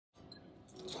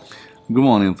God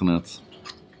morgon internet.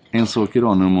 En sak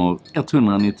idag nummer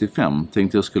 195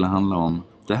 tänkte jag skulle handla om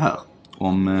det här.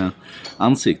 Om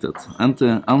ansiktet.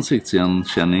 Inte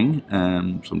ansiktsigenkänning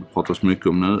som det pratas mycket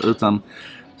om nu, utan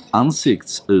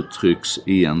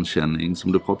ansiktsuttrycksigenkänning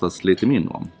som det pratas lite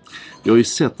mindre om. Jag har ju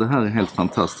sett det här i helt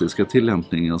fantastiska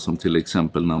tillämpningar, som till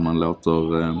exempel när man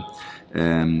låter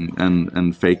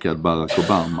en fejkad Barack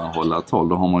Obama hålla tal.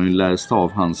 Då har man ju läst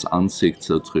av hans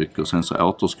ansiktsuttryck och sen så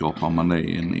återskapar man det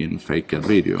i en fejkad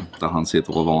video där han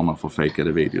sitter och varnar för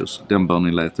fejkade videos. Den bör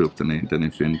ni leta upp, den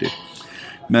är fyndig.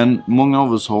 Men många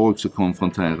av oss har också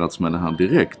konfronterats med det här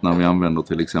direkt när vi använder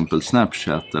till exempel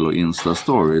Snapchat eller Insta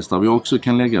Stories, där vi också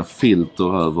kan lägga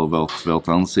filter över vårt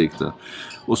ansikte.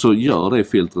 Och så gör det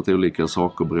filtret olika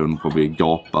saker beroende på om vi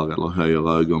gapar eller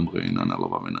höjer ögonbrynen eller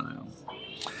vad vi nu gör.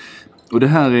 Och det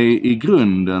här är i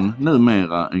grunden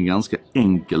numera en ganska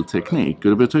enkel teknik, och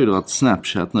det betyder att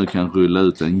Snapchat nu kan rulla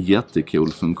ut en jättecool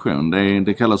funktion.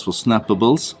 Det kallas för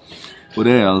snappables. Och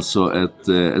det är alltså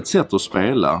ett sätt att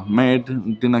spela med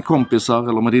dina kompisar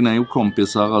eller med dina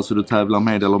okompisar, alltså du tävlar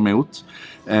med eller mot.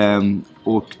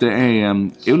 Och det är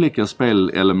olika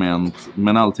spelelement,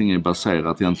 men allting är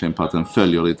baserat egentligen på att den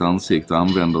följer ditt ansikte och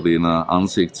använder dina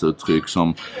ansiktsuttryck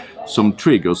som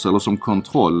triggers eller som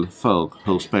kontroll för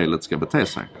hur spelet ska bete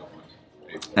sig.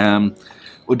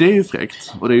 Och det är ju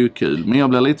fräckt och det är ju kul, men jag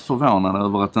blir lite förvånad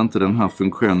över att inte den här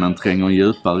funktionen tränger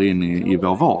djupare in i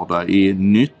vår vardag, i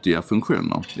nyttiga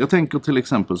funktioner. Jag tänker till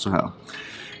exempel så här.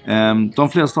 De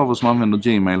flesta av oss som använder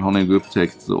Gmail har nog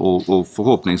upptäckt, och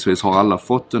förhoppningsvis har alla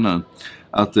fått det nu,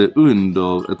 att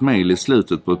under ett mail, i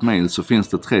slutet på ett mail, så finns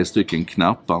det 3 stycken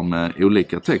knappar med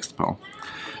olika text på.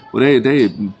 Och det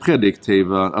är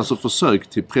prediktiva, alltså försök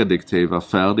till prediktiva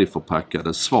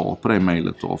färdigförpackade svar på det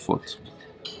mailet du har fått.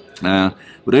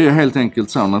 Och det är ju helt enkelt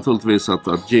så naturligtvis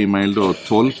att Gmail då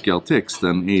tolkar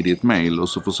texten i ditt mail och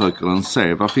så försöker den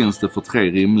se vad finns det för 3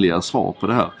 rimliga svar på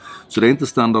det här. Så det är inte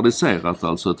standardiserat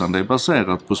alltså, utan det är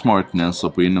baserat på smartness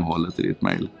och på innehållet i ditt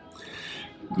mail.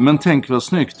 Men tänk vad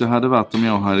snyggt det hade varit om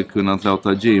jag hade kunnat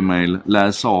låta Gmail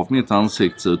läsa av mitt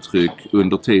ansiktsuttryck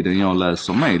under tiden jag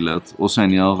läser mailet och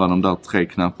sen göra de där 3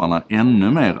 knapparna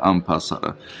ännu mer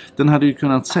anpassade. Den hade ju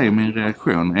kunnat se min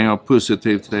reaktion. Är jag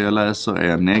positiv till det jag läser? Är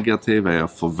jag negativ? Är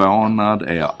jag förvånad?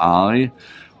 Är jag arg?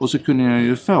 Och så kunde jag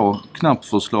ju få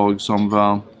knappförslag som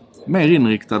var mer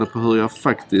inriktade på hur jag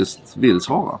faktiskt vill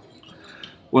svara.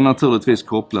 Och naturligtvis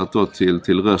kopplat då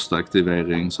till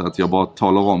röstaktivering, så att jag bara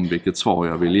talar om vilket svar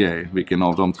jag vill ge, vilken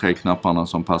av de 3 knapparna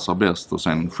som passar bäst, och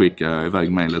sen skickar jag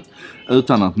iväg mejlet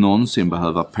utan att någonsin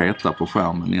behöva peta på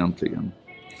skärmen egentligen.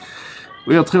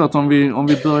 Och jag tror att om vi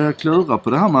börjar klura på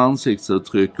det här med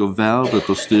ansiktsuttryck och värdet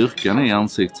och styrkan i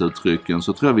ansiktsuttrycken,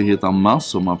 så tror jag vi hittar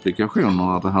massor med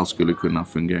applikationer där det här skulle kunna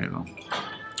fungera.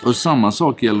 Och samma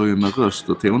sak gäller ju med röst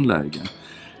och tonläge.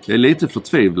 Jag är lite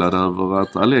förtvivlad över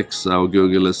att Alexa och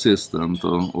Google Assistant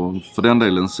och för den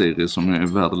delen Siri, som är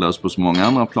värdelös på så många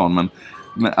andra plan, men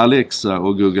med Alexa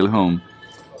och Google Home,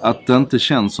 att det inte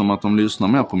känns som att de lyssnar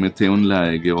mer på mitt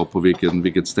tonläge och på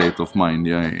vilket state of mind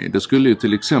jag är. Det skulle ju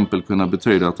till exempel kunna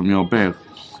betyda att om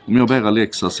jag ber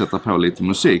Alexa sätta på lite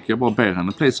musik, jag bara ber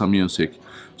henne play some music,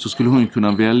 så skulle hon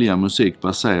kunna välja musik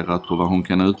baserat på vad hon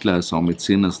kan utläsa om mitt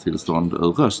sinnestillstånd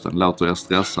ur rösten. Låter jag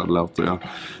stressad? Låter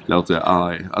jag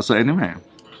arg? Alltså, är ni med?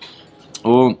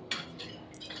 Och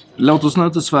låt oss nu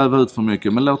inte sväva ut för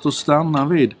mycket, men låt oss stanna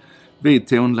vid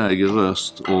tonläge,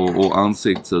 röst och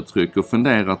ansiktsuttryck och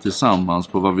fundera tillsammans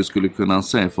på vad vi skulle kunna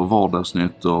se för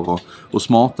vardagsnyttor och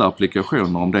smarta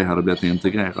applikationer om det hade blivit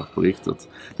integrerat på riktigt.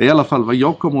 Det är i alla fall vad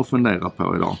jag kommer att fundera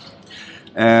på idag.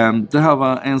 Det här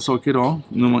var En sak idag,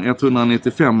 nummer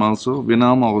 195 alltså. Vi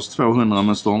närmar oss 200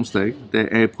 med stormsteg.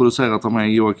 Det är producerat av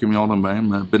mig, Joakim Jardenberg,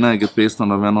 med benäget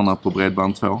bistånd av vännerna på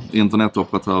Bredband2,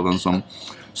 internetoperatören som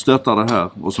stöttar det här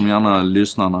och som gärna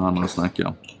lyssnar när andra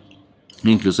snackar,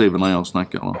 inklusive när jag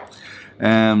snackar.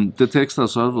 Det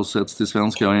textas och översätts till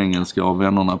svenska och engelska av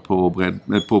vännerna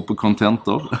på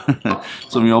Contentor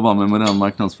som jobbar med modern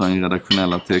marknadsföring,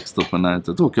 redaktionella texter på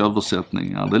nätet och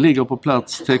översättningar. Det ligger på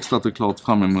plats, textat och klart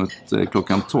fram emot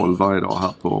klockan 12 varje dag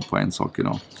här på En sak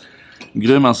idag.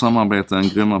 Grymma samarbeten,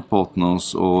 grymma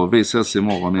partners, och vi ses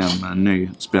imorgon igen med en ny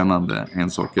spännande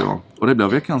En sak idag. Och det blir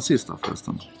veckans sista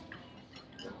förresten.